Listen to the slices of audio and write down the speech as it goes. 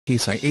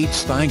Case IH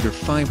Steiger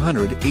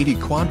 580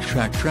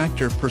 Quadtrac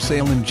Tractor for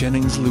sale in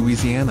Jennings,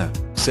 Louisiana,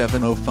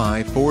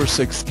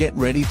 70546. Get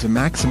ready to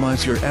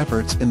maximize your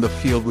efforts in the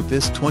field with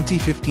this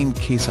 2015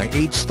 Case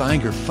IH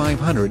Steiger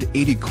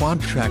 580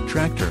 Quadtrac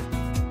Tractor.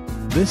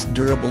 This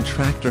durable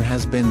tractor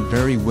has been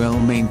very well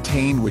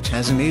maintained, which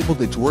has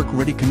enabled its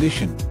work-ready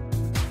condition.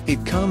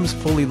 It comes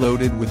fully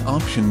loaded with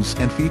options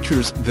and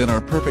features that are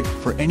perfect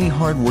for any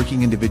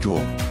hard-working individual.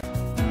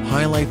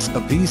 Highlights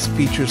of these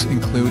features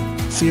include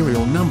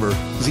serial number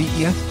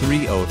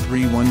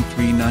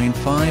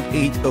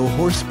ZF303139580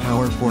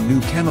 horsepower for new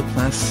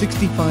Camoplast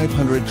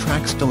 6500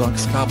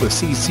 TracksDeluxe CabA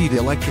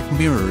SeatElectric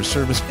mirror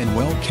service and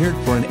well cared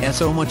for and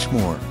so much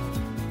more.